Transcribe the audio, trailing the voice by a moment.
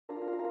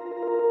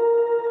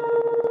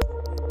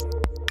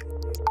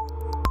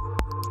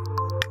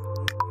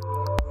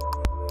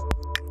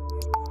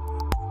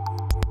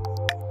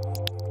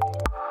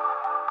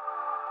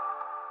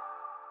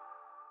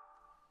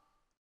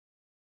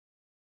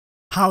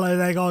Hello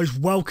there guys,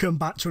 welcome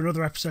back to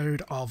another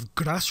episode of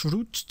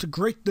Grassroots to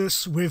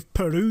Greatness with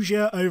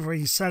Perugia over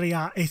in Serie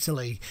A,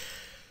 Italy.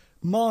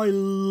 My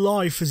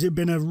life has it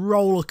been a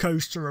roller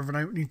coaster of an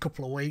opening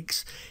couple of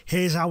weeks.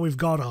 Here's how we've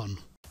got on.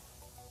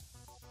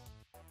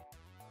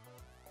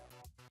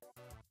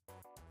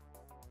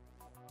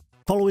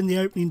 Following the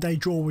opening day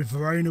draw with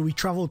Verona, we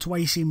travelled to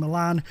AC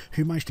Milan,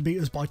 who managed to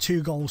beat us by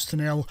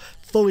 2-0.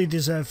 Fully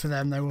deserved for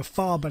them. They were a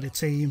far better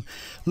team.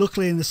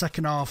 Luckily in the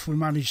second half we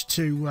managed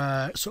to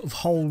sort of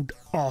hold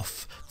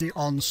off the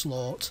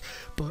onslaught,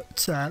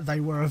 but they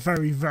were a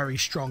very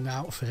strong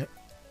outfit.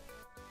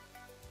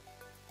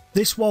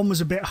 This one was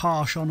a bit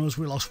harsh on us.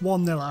 We lost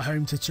 1-0 at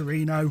home to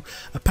Torino.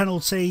 A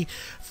penalty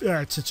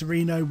to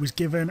Torino was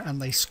given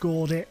and they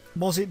scored it.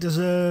 Was it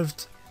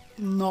deserved?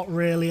 Not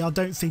really. I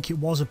don't think it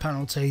was a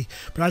penalty,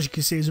 but as you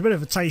can see, it was a bit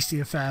of a tasty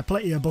affair.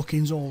 Plenty of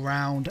bookings all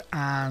round,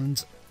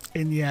 and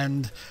in the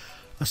end,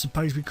 I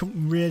suppose we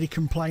couldn't really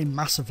complain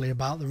massively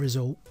about the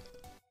result.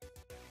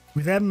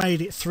 We then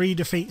made it 3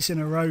 defeats in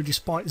a row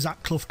despite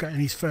Zach Clough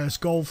getting his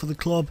first goal for the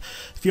club.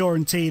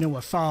 Fiorentina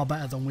were far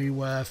better than we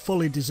were,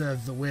 fully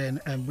deserved the win,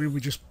 and we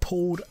were just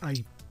pulled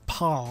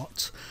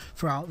apart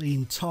throughout the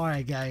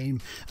entire game,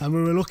 and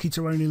we were lucky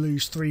to only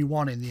lose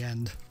 3-1 in the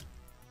end.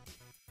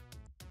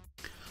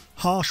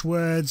 Harsh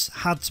words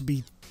had to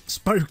be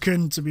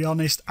spoken, to be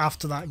honest,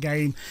 after that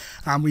game,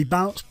 and we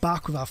bounced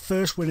back with our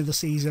first win of the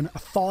season, a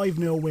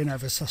 5-0 win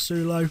over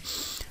Sassuolo,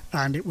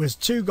 and it was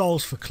 2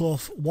 goals for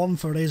Clough, 1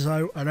 for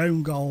Izzo, an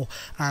own goal,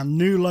 and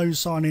new loan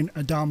signing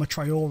Adama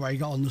Traore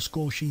got on the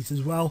score sheet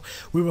as well.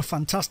 We were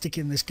fantastic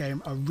in this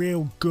game, a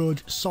real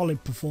good,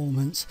 solid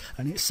performance,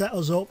 and it set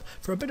us up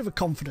for a bit of a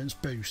confidence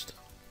boost.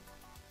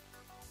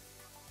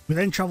 We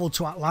then travelled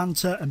to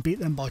Atlanta and beat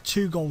them by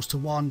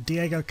 2-1.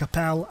 Diego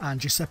Capel and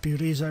Giuseppe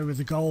Rizzo with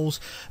the goals.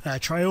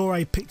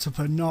 Traore picked up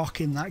a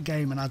knock in that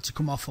game and had to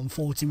come off on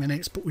 40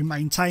 minutes, but we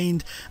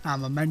maintained our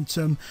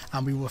momentum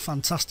and we were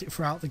fantastic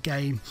throughout the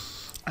game.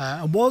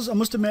 I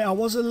must admit, I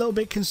was a little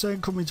bit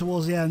concerned coming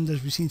towards the end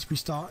as we seemed to be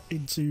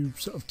starting to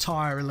sort of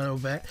tire a little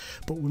bit,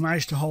 but we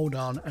managed to hold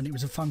on and it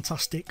was a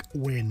fantastic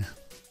win.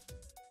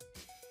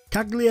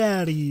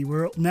 Cagliari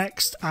were up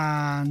next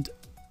and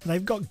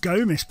they've got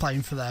Gomes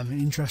playing for them,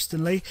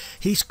 interestingly.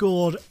 He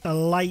scored a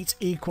late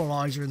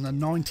equaliser in the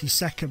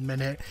 92nd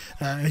minute.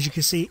 As you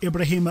can see,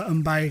 Ibrahima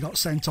Mbaye got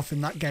sent off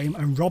in that game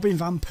and Robin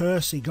Van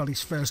Persie got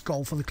his first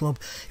goal for the club.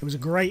 It was a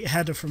great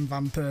header from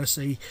Van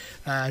Persie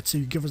to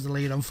give us the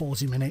lead on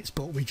 40 minutes,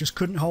 but we just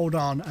couldn't hold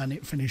on and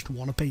it finished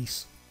 1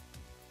 apiece.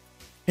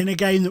 In a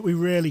game that we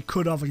really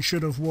could have and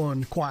should have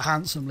won quite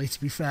handsomely, to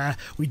be fair.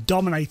 We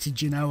dominated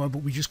Genoa,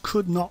 but we just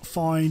could not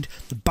find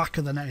the back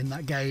of the net in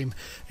that game.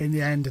 In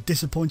the end, a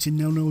disappointing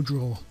 0-0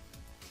 draw.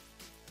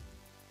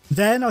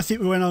 Then I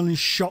think we went on and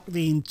shocked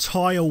the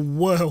entire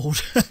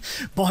world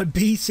by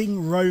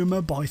beating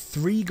Roma by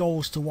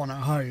 3-1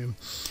 at home.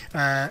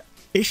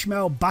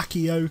 Ishmael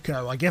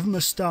Bakayoko, I gave him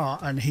a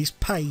start and his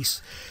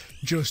pace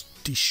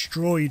just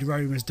destroyed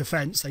Roma's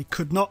defence. They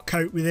could not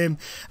cope with him,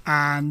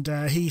 and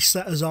he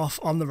set us off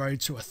on the road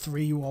to a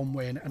 3-1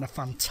 win and a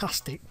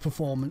fantastic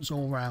performance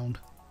all round.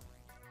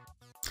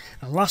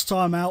 And last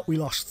time out we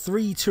lost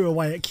 3-2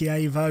 away at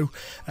Chievo.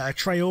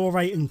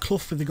 Traore and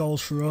Clough with the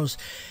goals for us.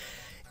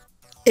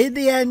 In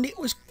the end it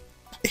was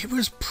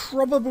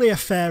probably a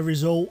fair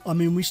result. I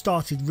mean, we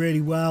started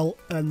really well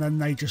and then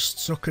they just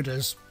suckered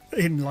us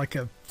in like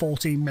a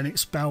 14-minute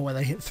spell where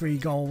they hit 3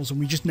 goals and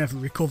we just never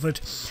recovered.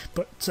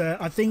 But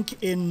I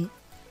think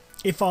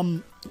if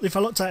I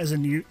looked at it as a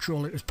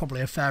neutral, it was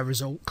probably a fair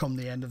result come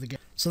the end of the game.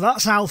 So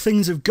that's how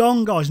things have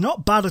gone, guys.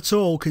 Not bad at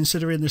all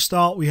considering the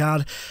start we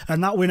had,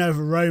 and that win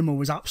over Roma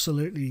was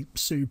absolutely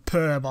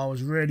superb. I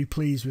was really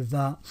pleased with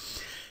that.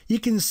 You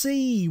can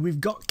see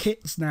we've got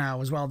kits now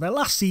as well. They're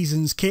last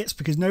season's kits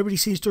because nobody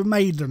seems to have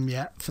made them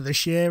yet for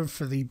this year,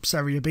 for the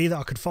Serie B that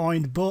I could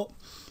find, but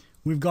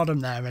we've got them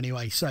there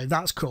anyway, so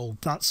that's cool.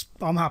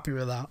 I'm happy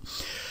with that.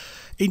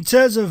 In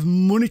terms of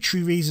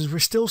monetary reasons, we're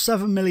still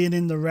 7 million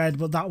in the red,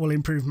 but that will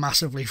improve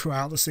massively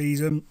throughout the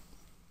season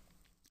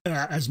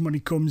as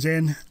money comes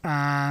in,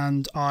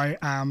 and I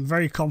am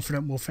very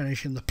confident we'll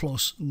finish in the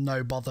plus,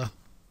 no bother.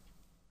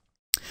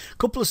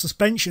 Couple of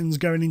suspensions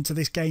going into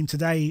this game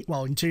today,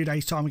 well, in 2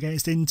 days time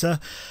against Inter.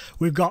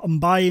 We've got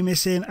Mbaye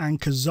missing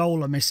and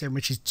Cazorla missing,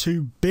 which is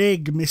 2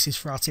 big misses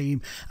for our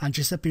team, and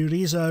Giuseppe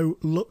Rizzo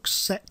looks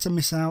set to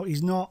miss out.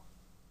 He's not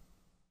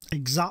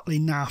exactly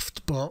naffed,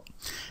 but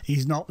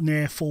he's not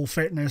near full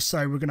fitness,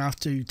 so we're going to have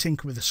to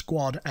tinker with the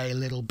squad a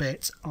little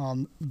bit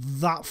on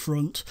that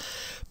front.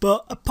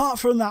 But apart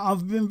from that,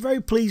 I've been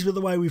very pleased with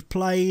the way we've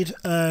played.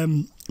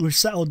 We've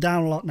settled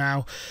down a lot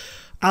now.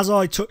 As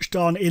I touched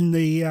on in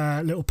the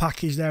little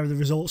package there of the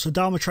results,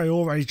 Adama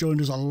Traore has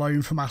joined us on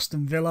loan from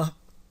Aston Villa.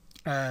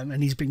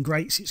 And he's been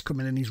great since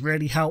coming in. He's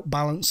really helped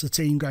balance the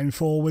team going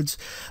forwards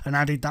and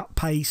added that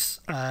pace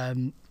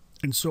and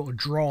sort of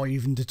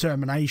drive and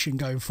determination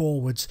going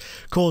forwards.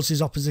 Caused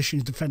his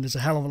opposition's defenders a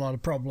hell of a lot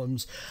of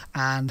problems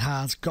and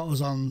has got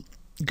us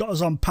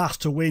on path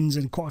to wins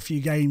in quite a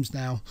few games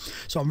now.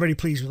 So I'm really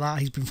pleased with that.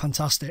 He's been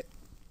fantastic.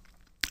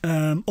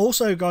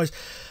 Also, guys,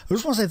 I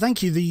just want to say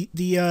thank you.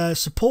 The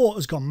support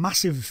has gone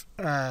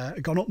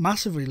up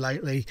massively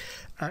lately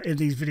in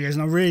these videos,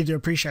 and I really do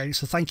appreciate it.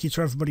 So thank you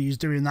to everybody who's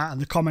doing that, and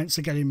the comments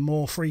are getting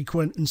more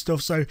frequent and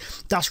stuff. So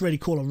that's really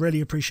cool. I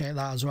really appreciate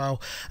that as well.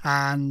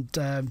 And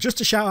just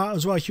a shout out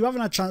as well, if you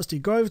haven't had a chance to,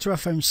 go over to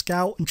FM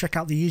Scout and check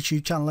out the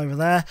YouTube channel over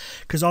there,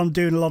 because I'm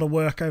doing a lot of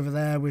work over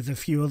there with a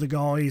few other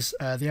guys,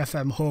 the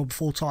FM Hub,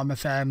 Full Time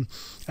FM,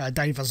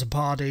 Dave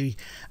Azzopardi,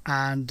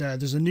 and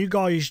there's a new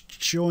guy who's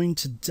joined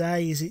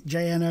today. Is it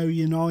JNO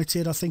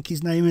United, I think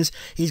his name is?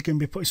 He's going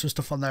to be putting some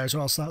stuff on there as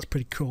well, so that's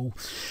pretty cool.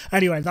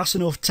 Anyway, that's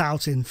enough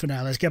touting for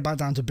now. Let's get back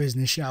down to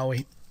business, shall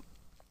we?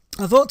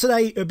 I thought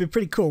today it would be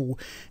pretty cool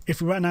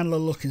if we went and had a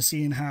little look and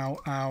seeing how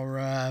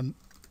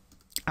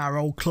our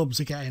old clubs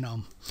are getting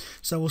on.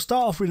 So we'll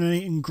start off with an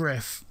Eton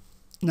Griff.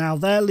 Now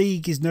their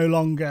league is no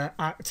longer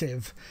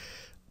active,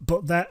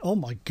 but they're, oh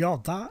my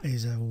god, that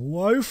is a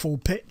woeful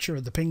picture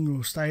of the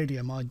Pingle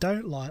Stadium. I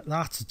don't like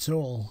that at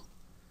all.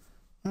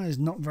 That is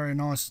not very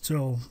nice at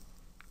all.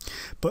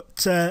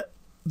 But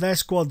their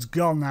squad's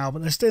gone now,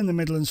 but they're still in the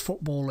Midlands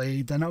Football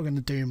League. They're not going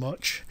to do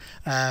much.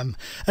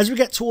 As we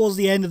get towards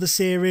the end of the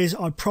series,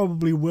 I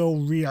probably will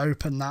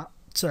reopen that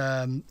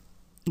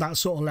that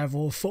sort of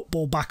level of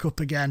football back up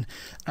again,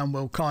 and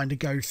we'll kind of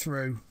go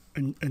through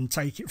and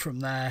take it from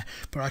there.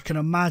 But I can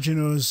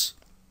imagine us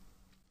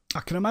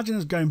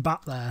going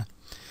back there.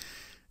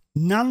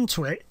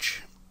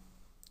 Nantwich,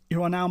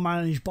 who are now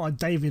managed by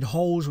David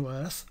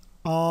Holsworth,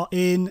 are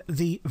in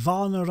the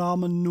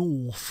Vanarama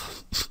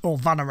North, or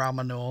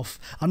Vanarama North.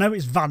 I know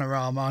it's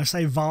Vanarama, I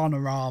say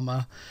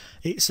Vanarama.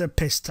 It's a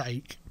piss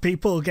take.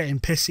 People are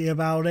getting pissy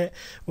about it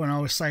when I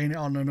was saying it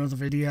on another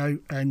video,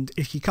 and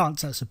if you can't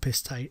tell it's a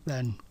piss take,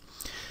 then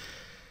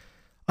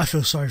I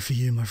feel sorry for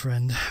you, my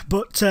friend.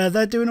 But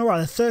they're doing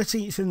alright. They're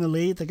 13th in the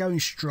league. They're going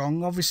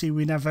strong. Obviously,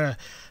 we never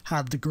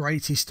had the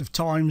greatest of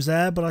times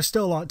there, but I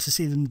still like to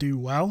see them do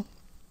well.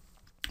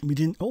 We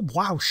didn't... Oh,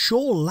 wow,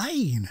 Shore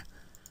Lane.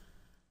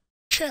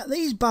 Check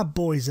these bad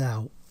boys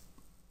out.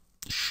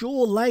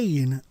 Shore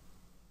Lane.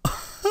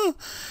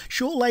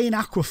 Shore Lane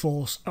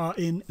Aquaforce are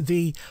in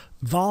the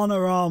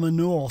Vanarama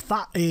North.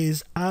 That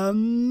is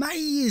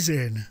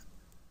amazing.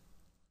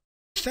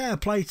 Fair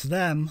play to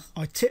them.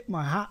 I tip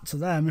my hat to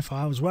them. If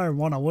I was wearing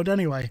one, I would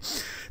anyway.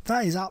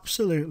 That is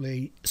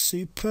absolutely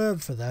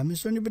superb for them.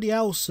 Is there anybody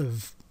else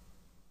of...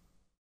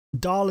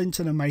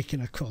 Darlington are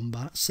making a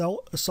comeback.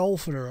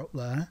 Salford are up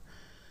there.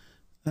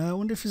 I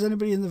wonder if there's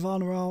anybody in the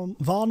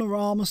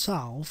Vanarama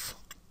South.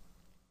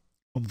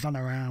 Or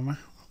Vanarama.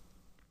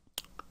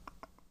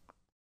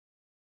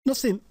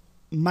 Nothing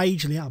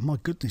majorly out. My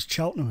goodness,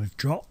 Cheltenham have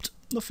dropped.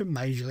 Nothing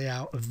majorly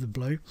out of the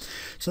blue.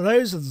 So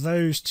those are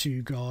those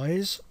two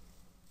guys.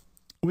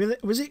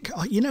 Was it?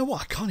 You know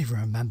what? I can't even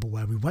remember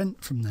where we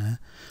went from there.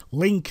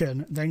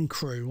 Lincoln, then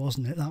Crewe,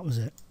 wasn't it? That was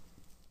it.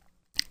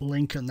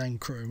 Lincoln, then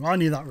Crewe. I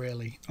knew that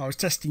really. I was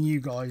testing you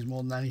guys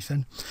more than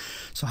anything.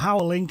 So how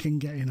are Lincoln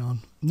getting on?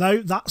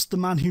 No, that's the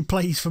man who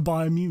plays for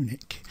Bayern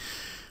Munich.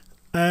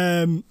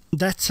 They're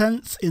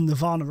 10th in the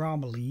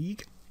Vanarama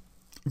League.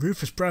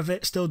 Rufus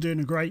Brevitt still doing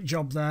a great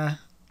job there.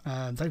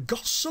 They've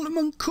got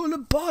Solomon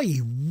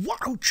Koulibaly.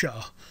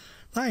 Wowcher.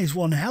 That is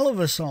one hell of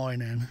a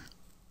signing.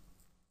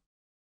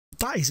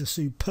 That is a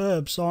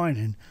superb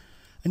signing.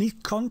 And he's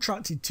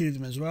contracted to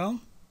them as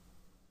well.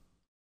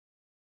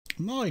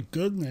 My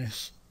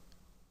goodness.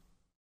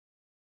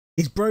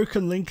 He's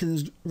broken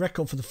Lincoln's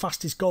record for the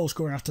fastest goal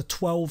scoring after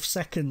 12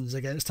 seconds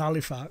against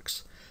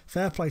Halifax.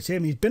 Fair play to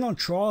him. He's been on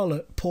trial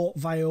at Port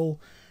Vale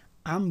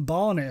and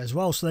Barnet as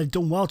well, so they've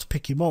done well to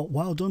pick him up.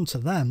 Well done to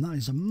them. That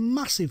is a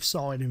massive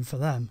signing for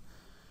them.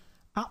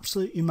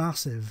 Absolutely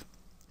massive.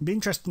 It'll be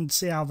interesting to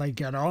see how they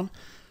get on.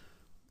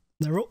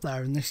 They're up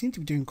there and they seem to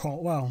be doing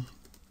quite well.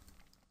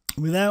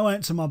 We then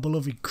went to my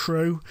beloved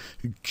Crewe,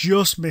 who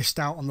just missed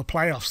out on the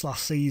playoffs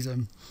last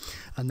season,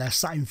 and they're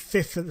sat in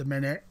 5th at the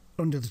minute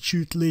under the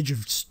tutelage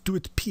of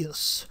Stuart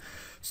Pearce.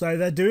 So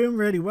they're doing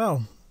really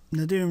well.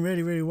 They're doing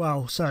really, really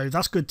well. So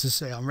that's good to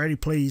see. I'm really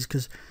pleased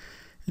because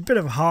it's a bit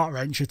of a heart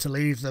wrencher to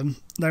leave them.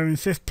 They're in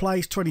 5th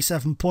place,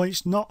 27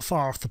 points, not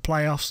far off the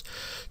playoffs.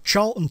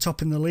 Charlton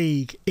top in the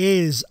league.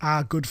 Is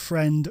our good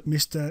friend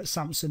Mr.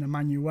 Samson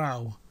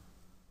Emmanuel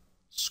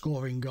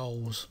scoring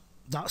goals?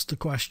 That's the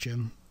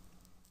question.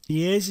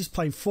 He is. He's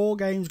played 4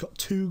 games, got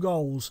 2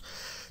 goals.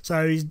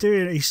 So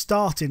he's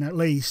starting at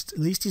least. At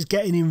least he's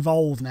getting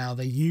involved now.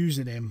 They're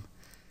using him,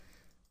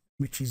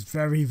 which is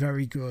very,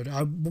 very good.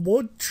 I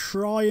would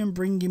try and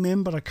bring him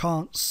in, but I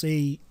can't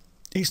see.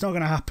 It's not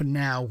going to happen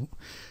now.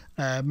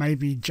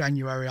 Maybe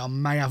January I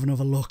may have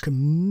another look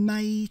and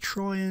may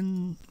try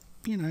and,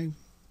 you know,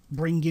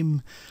 bring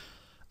him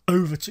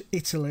over to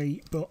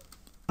Italy. But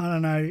I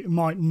don't know. It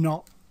might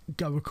not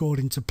go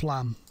according to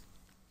plan.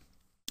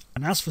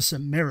 And as for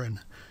St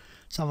Mirren,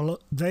 let's have a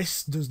look.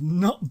 This does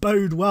not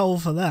bode well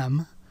for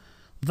them.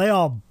 They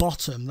are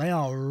bottom. They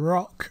are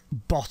rock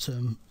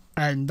bottom.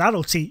 And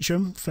that'll teach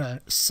them for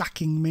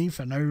sacking me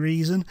for no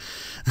reason.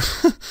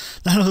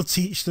 That'll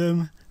teach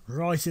them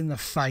right in the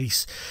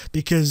face.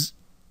 Because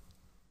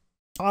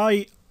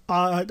I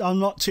I'm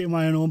not tooting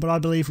my own horn, but I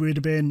believe we'd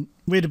have been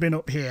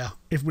up here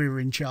if we were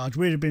in charge.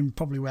 We'd have been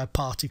probably where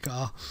Partick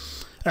are.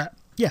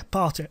 Yeah,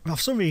 Partick. For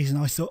some reason,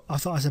 I thought I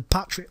said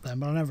Patrick then,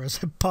 but I never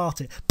said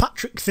Partick.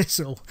 Patrick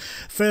Thistle,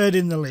 third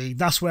in the league.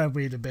 That's where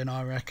we'd have been,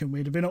 I reckon.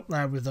 We'd have been up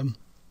there with them.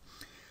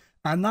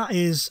 And that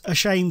is a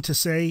shame to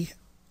see.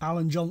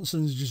 Alan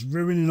Johnson's just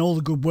ruining all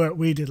the good work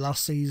we did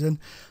last season.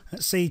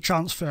 Let's see,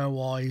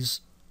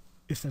 transfer-wise,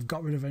 if they've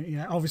got rid of it.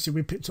 Yeah, obviously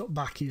we picked up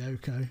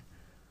Bakayoko.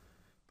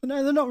 But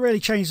no, they've not really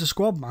changed the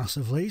squad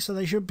massively, so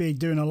they should be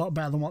doing a lot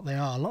better than what they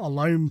are. A lot of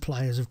loan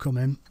players have come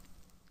in.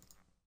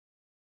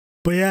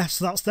 But yeah,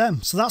 so that's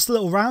them. So that's the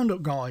little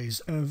roundup, guys,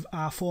 of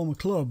our former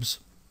clubs.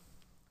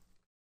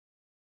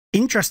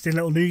 Interesting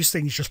little news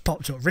things just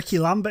popped up. Ricky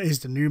Lambert is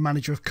the new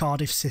manager of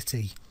Cardiff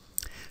City.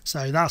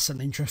 So that's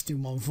an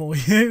interesting one for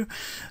you.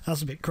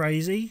 That's a bit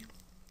crazy.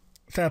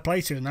 Fair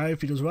play to him, I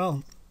hope he does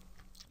well.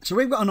 So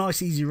we've got a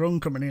nice easy run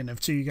coming in of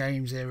 2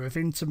 games here of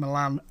Inter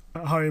Milan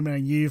at home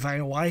and Juve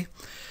away.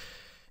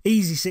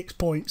 Easy 6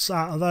 points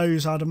out of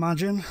those, I'd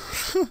imagine.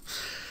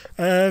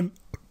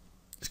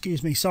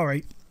 Excuse me,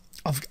 sorry.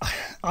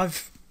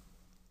 I've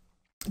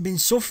been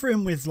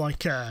suffering with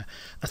like a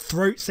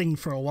throat thing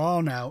for a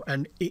while now,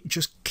 and it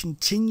just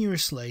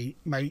continuously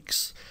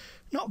makes,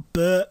 not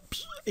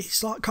burps,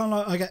 it's like kind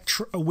of like I get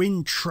a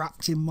wind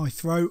trapped in my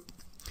throat,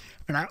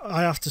 and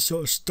I have to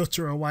sort of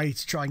stutter away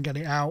to try and get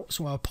it out,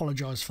 so I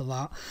apologise for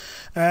that.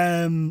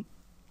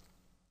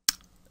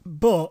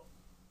 But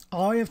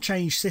I have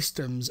changed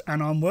systems,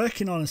 and I'm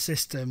working on a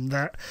system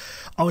that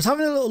I was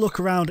having a little look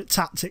around at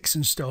tactics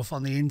and stuff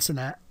on the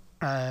internet,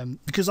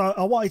 because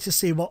I wanted to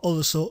see what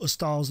other sort of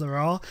styles there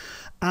are,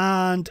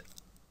 and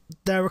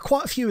there are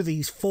quite a few of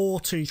these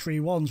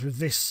 4-2-3-1s with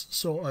this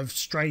sort of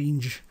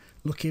strange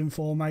looking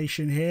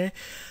formation here.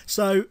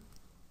 So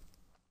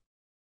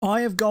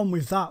I have gone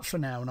with that for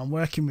now, and I'm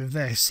working with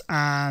this.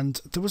 And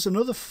there was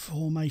another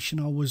formation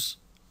I was,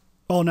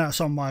 oh no,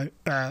 it's on my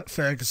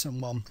Ferguson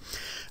one.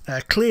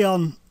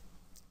 Cleon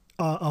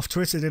off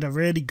Twitter did a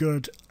really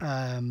good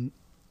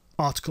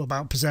article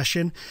about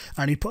possession,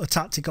 and he put a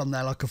tactic on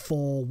there like a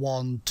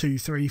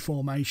 4-1-2-3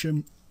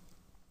 formation,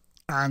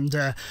 and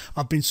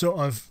I've been sort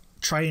of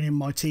training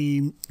my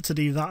team to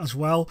do that as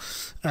well,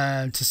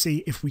 to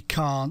see if we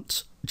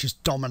can't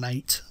just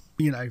dominate,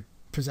 you know,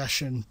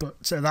 possession. But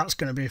so that's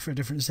going to be for a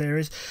different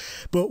series.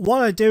 But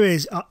what I do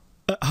is at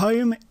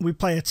home we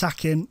play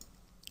attacking,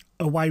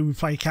 away we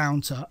play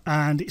counter,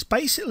 and it's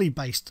basically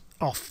based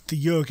off the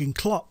Jurgen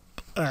Klopp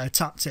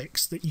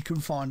tactics that you can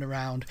find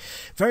around,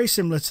 very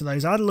similar to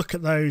those. I had a look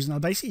at those and I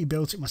basically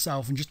built it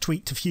myself and just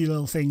tweaked a few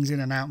little things in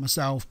and out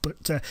myself.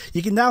 But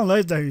you can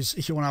download those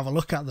if you want to have a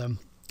look at them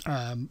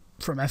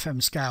from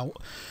FM Scout.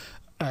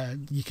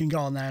 You can go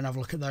on there and have a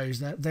look at those.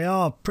 They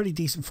are pretty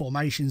decent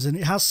formations, and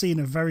it has seen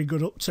a very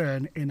good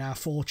upturn in our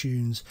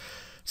fortunes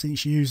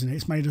since using it.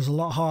 It's made us a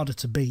lot harder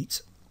to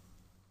beat.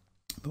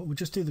 But we'll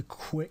just do the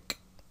quick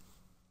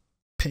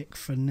pick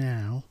for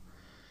now.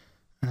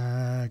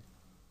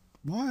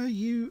 Why are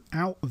you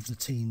out of the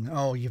team?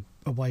 Oh, you're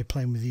away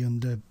playing with the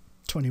under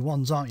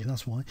 21s, aren't you?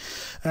 That's why.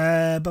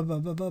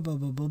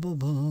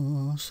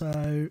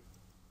 So,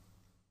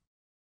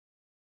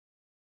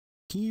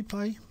 can you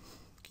play?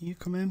 Can you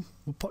come in?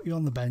 We'll put you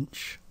on the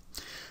bench.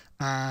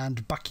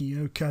 And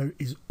Bakayoko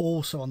is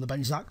also on the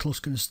bench. Zach Clough's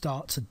going to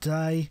start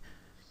today.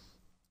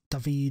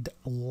 David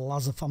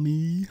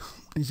Lazafami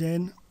is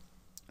in.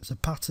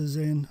 Zapata's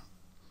in.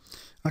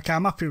 Okay,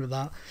 I'm happy with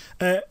that.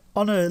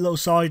 On a little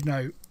side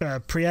note,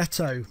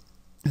 Prieto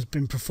has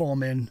been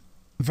performing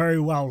very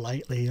well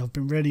lately. I've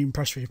been really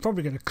impressed with him. He's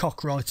probably going to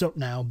cock right up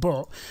now,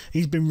 but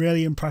he's been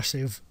really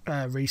impressive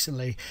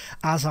recently,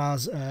 as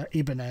has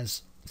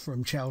Ibanez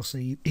from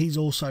Chelsea. He's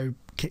also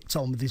kicked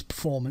on with his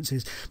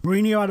performances.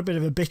 Mourinho had a bit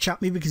of a bitch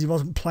at me because he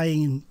wasn't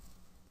playing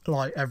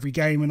like every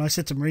game, and I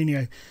said to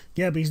Mourinho,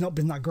 yeah, but he's not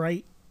been that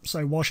great,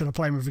 so why should I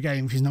play him every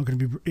game if he's not going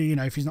to be, you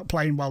know, if he's not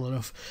playing well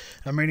enough?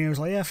 And Mourinho was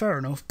like, yeah, fair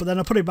enough. But then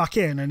I put him back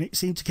in, and it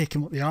seemed to kick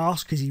him up the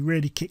arse because he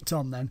really kicked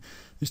on then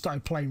and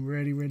started playing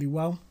really, really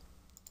well.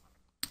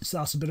 So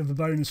that's a bit of a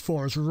bonus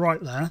for us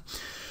right there.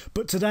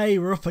 But today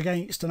we're up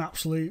against an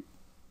absolute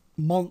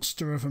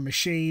monster of a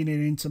machine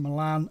in Inter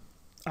Milan,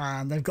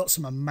 and they've got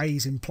some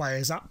amazing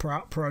players.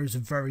 Atpro is a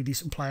very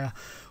decent player,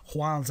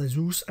 Juan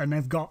Jesus, and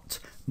they've got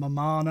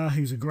Mamana,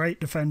 who's a great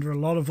defender. A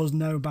lot of us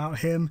know about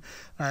him.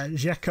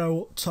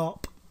 Dzeko up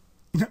top,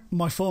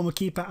 my former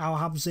keeper Al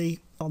Habsi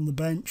on the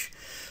bench.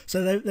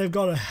 So they've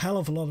got a hell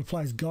of a lot of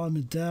players. Guy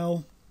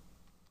Medell,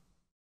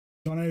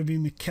 John Obi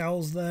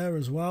Mikel's there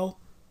as well.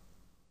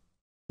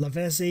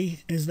 Lavezzi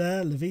is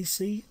there.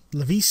 Levisi.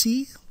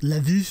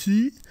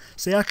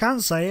 See, I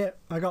can't say it.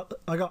 I got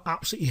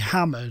absolutely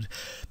hammered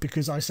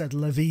because I said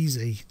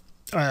Levisi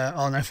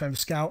on FM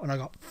Scout, and I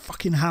got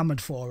fucking hammered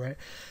for it.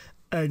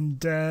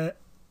 And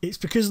it's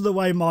because of the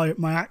way my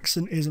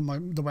accent is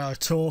and the way I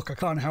talk. I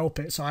can't help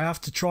it. So I have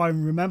to try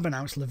and remember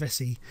now it's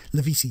Levisi.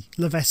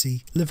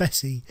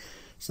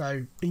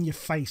 So in your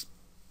face,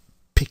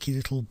 picky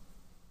little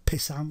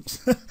piss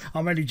ants.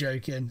 I'm only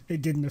joking.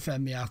 It didn't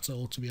offend me at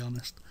all, to be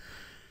honest.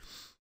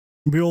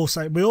 We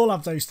all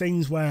have those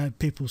things where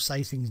people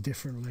say things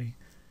differently.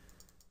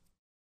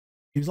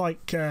 He was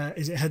like,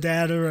 is it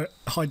Hidera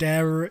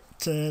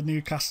at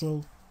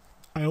Newcastle?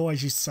 I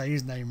always used to say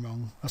his name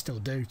wrong. I still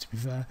do, to be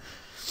fair.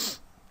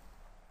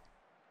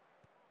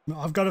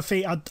 I've got a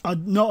feel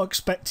I'm not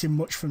expecting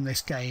much from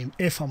this game,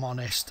 if I'm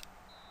honest,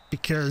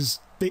 because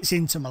it's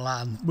Inter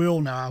Milan. We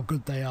all know how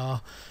good they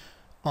are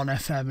on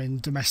FM in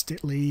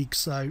domestic league.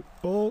 So,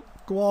 oh,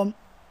 go on.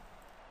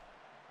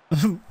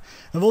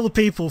 Of all the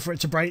people for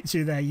it to break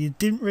to there, you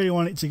didn't really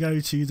want it to go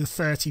to the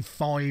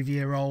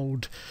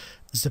 35-year-old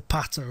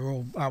Zapata,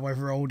 or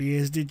however old he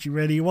is, did you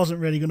really? He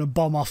wasn't really going to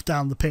bomb off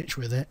down the pitch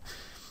with it.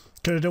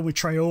 Could have done with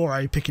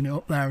Traore picking it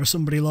up there or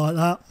somebody like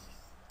that.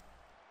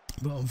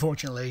 But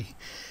unfortunately,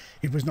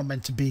 it was not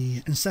meant to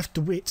be. And Seth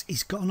DeWitt,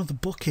 he's got another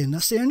booking.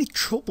 That's the only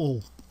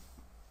trouble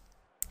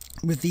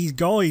with these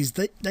guys.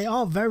 They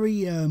are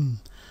very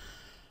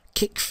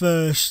kick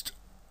first,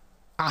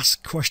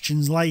 ask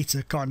questions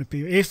later kind of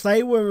people. If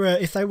they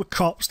were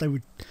cops, they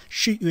would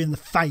shoot you in the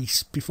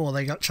face before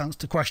they got a chance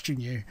to question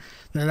you.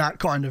 They're that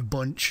kind of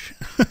bunch.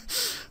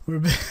 We're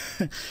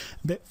a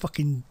bit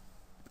fucking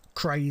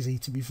crazy,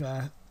 to be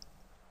fair.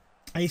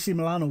 AC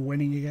Milan are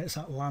winning against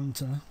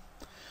Atlanta.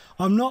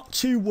 I'm not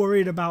too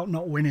worried about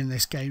not winning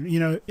this game. You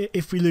know,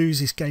 if we lose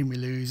this game, we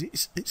lose.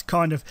 It's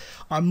kind of,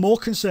 I'm more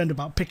concerned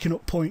about picking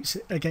up points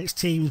against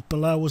teams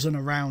below us and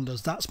around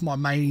us. That's my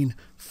main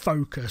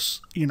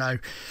focus, you know.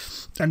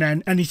 And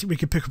then anything we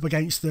could pick up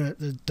against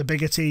the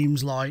bigger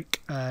teams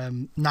like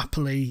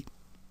Napoli,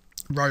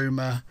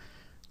 Roma,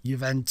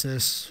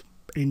 Juventus,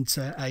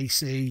 Inter,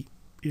 AC,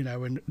 you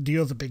know, and the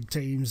other big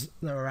teams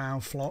that are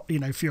around, you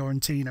know,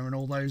 Fiorentina and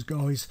all those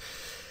guys.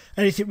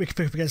 Anything we could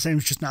pick up against them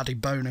is just an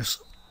added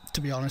bonus,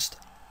 to be honest.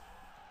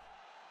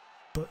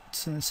 But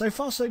so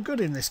far so good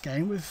in this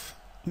game.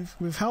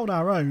 We've held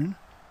our own.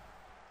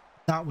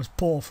 That was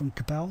poor from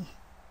Capel.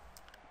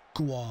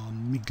 Go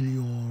on,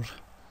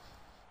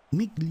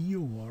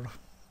 Miglior.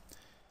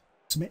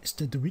 Smits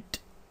to DeWitt.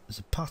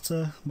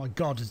 Zapata. My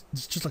God,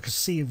 it's just like a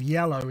sea of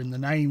yellow in the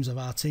names of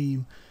our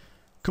team.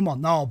 Come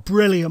on. Oh,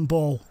 brilliant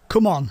ball.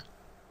 Come on.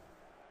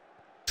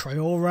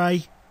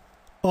 Traore.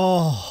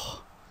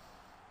 Oh.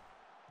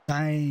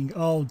 Dang.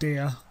 Oh,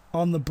 dear.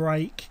 On the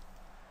break.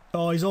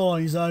 Oh, he's all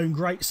on his own.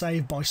 Great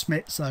save by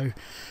Smits, though.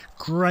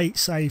 Great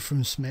save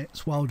from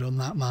Smits. Well done,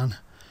 that man.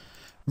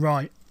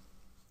 Right.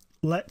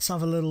 Let's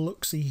have a little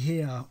look-see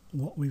here.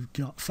 What we've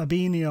got.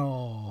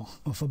 Fabinho.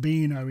 Or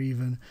Fabinho,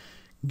 even.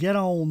 Get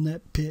on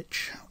that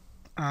pitch.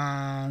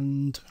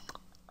 And...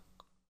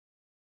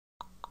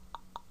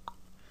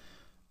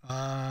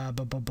 Van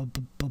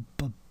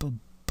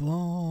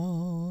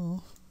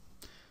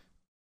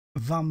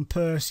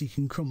Persie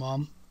can come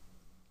on.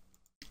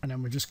 And then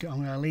I'm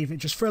going to leave it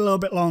just for a little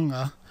bit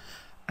longer.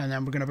 And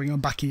then we're going to bring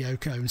on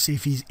Bakayoko and see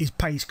if his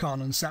pace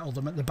can't unsettle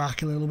them at the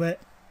back a little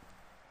bit.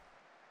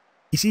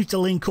 He seems to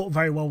link up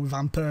very well with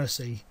Van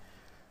Persie.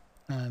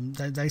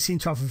 They seem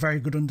to have a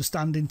very good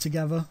understanding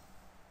together.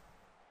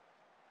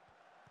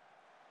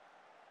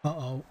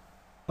 Uh-oh.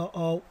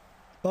 Uh-oh.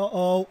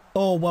 Uh-oh.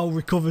 Oh, well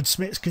recovered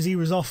Smits, because he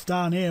was off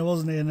down here,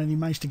 wasn't he? And then he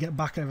managed to get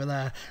back over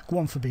there. Go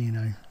on,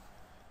 Fabinho.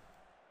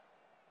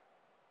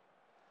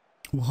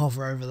 We'll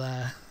hover over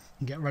there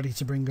and get ready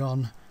to bring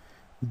on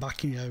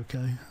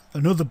Bakayoko.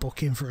 Another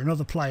booking for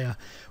another player.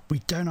 We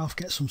don't have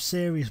to get some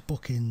serious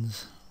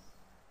bookings.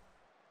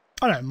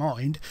 I don't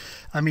mind.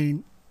 I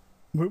mean,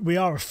 we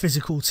are a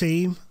physical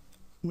team.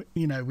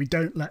 You know, we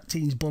don't let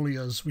teams bully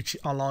us, which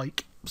I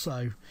like.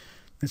 So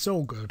it's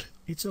all good.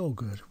 It's all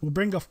good. We'll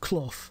bring off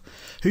Clough,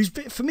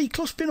 for me,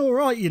 Clough's been all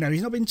right. You know,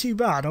 he's not been too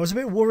bad. I was a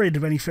bit worried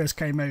when he first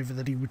came over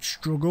that he would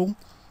struggle,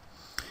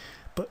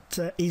 but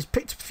he's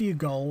picked up a few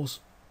goals.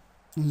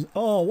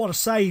 Oh, what a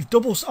save!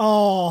 Double.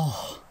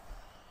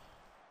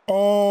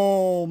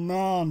 Oh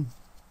man,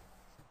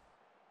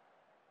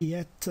 he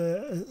had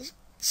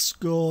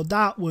scored.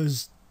 That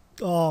was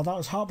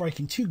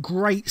heartbreaking. Two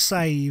great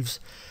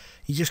saves.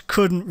 He just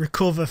couldn't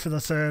recover for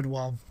the third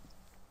one.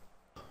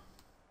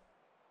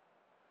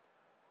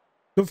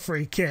 Good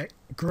free kick.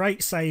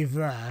 Great save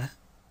there.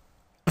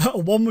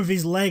 One with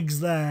his legs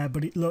there,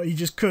 but look, he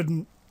just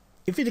couldn't.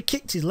 If he'd have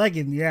kicked his leg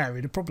in the air,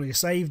 he'd have probably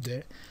saved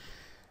it.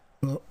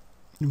 But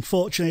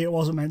unfortunately, it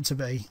wasn't meant to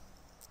be.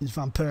 It's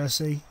Van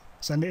Persie.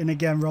 Send it in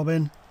again,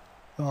 Robin.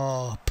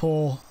 Oh,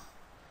 poor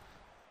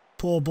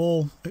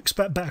ball.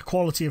 Expect better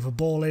quality of a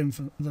ball in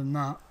than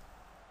that.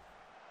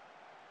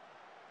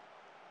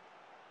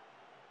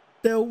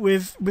 Still,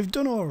 we've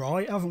done all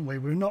right, haven't we?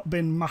 We've not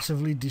been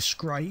massively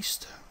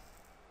disgraced.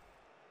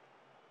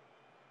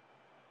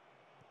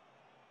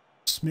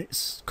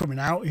 Smith's coming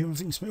out.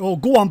 Oh,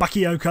 go on,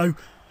 Bakayoko.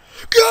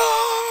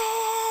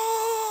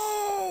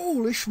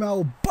 Goal!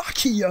 Ishmael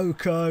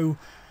Bakayoko.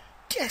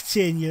 Get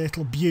in, you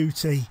little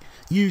beauty.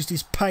 Used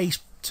his pace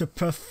to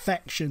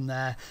perfection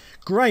there.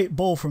 Great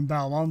ball from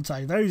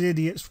Belmonte. Those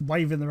idiots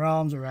waving their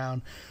arms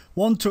around.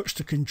 One touch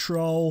to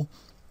control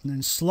and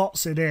then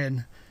slots it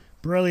in.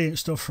 Brilliant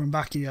stuff from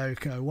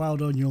Bakayoko. Well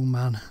done, young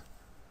man.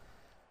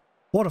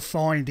 What a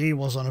find he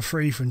was on a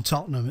free from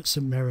Tottenham at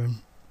St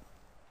Mirren.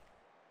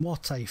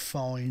 What a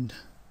find.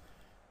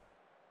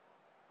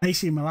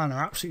 AC Milan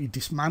are absolutely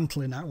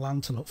dismantling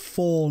Atalanta. Look,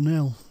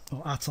 4-0.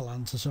 Or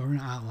Atalanta, sorry,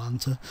 not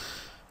Atalanta.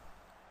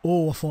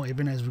 Oh, I thought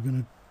Ibanez were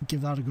going to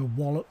give that a good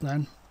wallop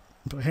then.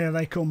 But here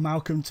they come,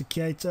 Malcolm to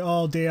Keita.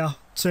 Oh dear,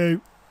 2.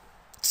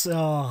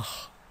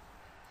 Oh.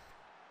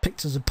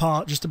 Picked us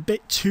apart just a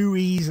bit too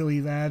easily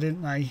there,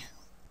 didn't they?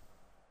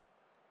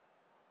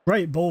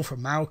 Great ball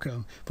from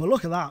Malcolm. But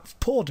look at that,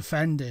 poor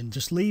defending.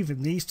 Just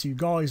leaving these two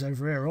guys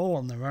over here all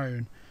on their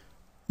own.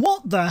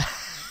 What the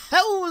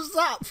hell was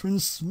that from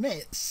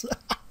Smits?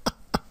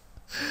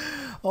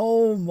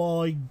 Oh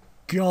my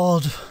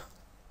God.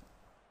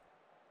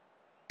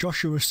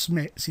 Joshua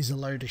Smits is a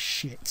load of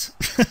shit.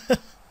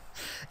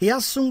 He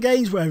has some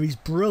games where he's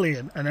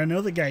brilliant, and in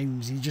other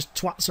games he just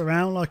twats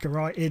around like a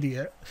right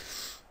idiot.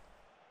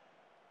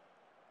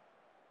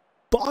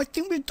 But I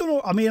think we've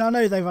done... I mean, I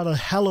know they've had a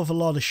hell of a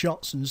lot of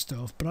shots and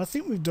stuff, but I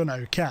think we've done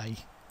okay.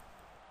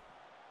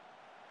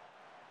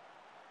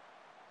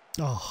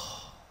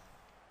 Oh,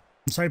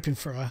 I was hoping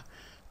for a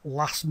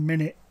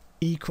last-minute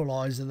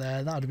equaliser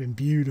there. That would have been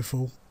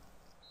beautiful.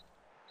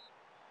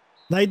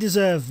 They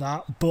deserve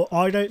that, but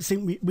I don't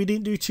think we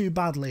didn't do too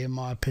badly, in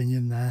my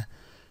opinion, there.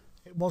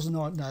 It wasn't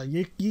like... No,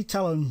 you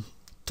tell him,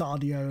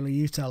 Tardioli,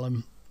 you tell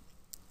him.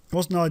 It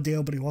wasn't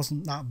ideal, but it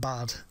wasn't that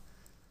bad.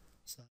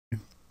 So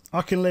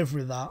I can live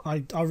with that.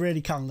 I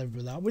really can live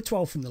with that. We're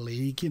 12th in the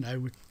league, you know,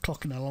 we're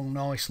clocking along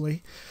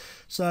nicely.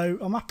 So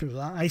I'm happy with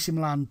that. AC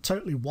Milan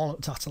totally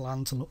walloped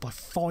Atalanta, look, by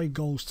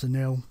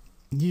 5-0.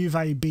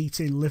 Juve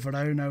beating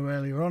Livorno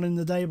earlier on in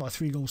the day by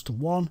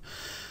 3-1.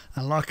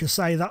 And like I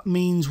say, that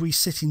means we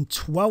sit in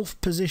 12th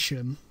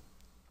position.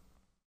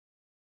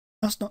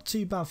 That's not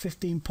too bad,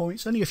 15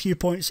 points. Only a few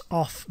points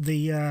off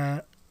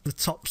the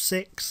top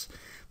 6.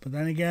 But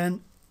then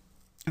again,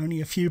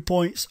 only a few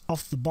points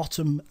off the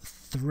bottom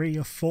 3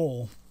 or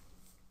 4.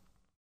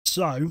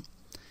 So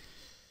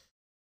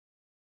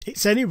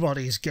it's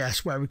anybody's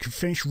guess where we could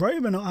finish.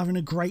 Roma not having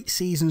a great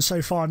season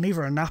so far,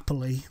 neither are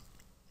Napoli.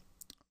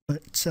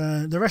 But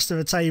the rest of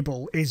the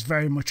table is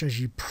very much as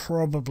you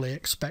probably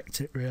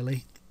expect it,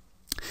 really.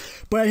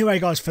 But anyway,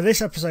 guys, for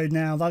this episode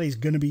now, that is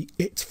going to be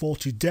it for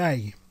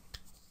today.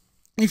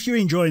 If you're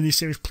enjoying this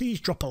series, please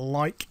drop a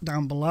like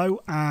down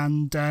below,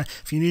 and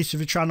if you're new to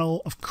the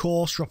channel, of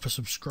course, drop a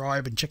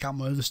subscribe and check out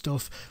my other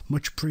stuff.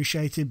 Much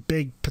appreciated.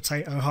 Big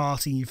potato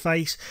heart in your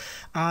face.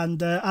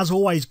 And as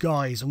always,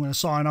 guys, I'm going to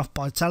sign off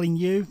by telling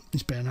you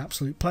it's been an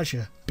absolute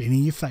pleasure being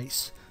in your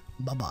face.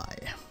 Bye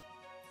bye.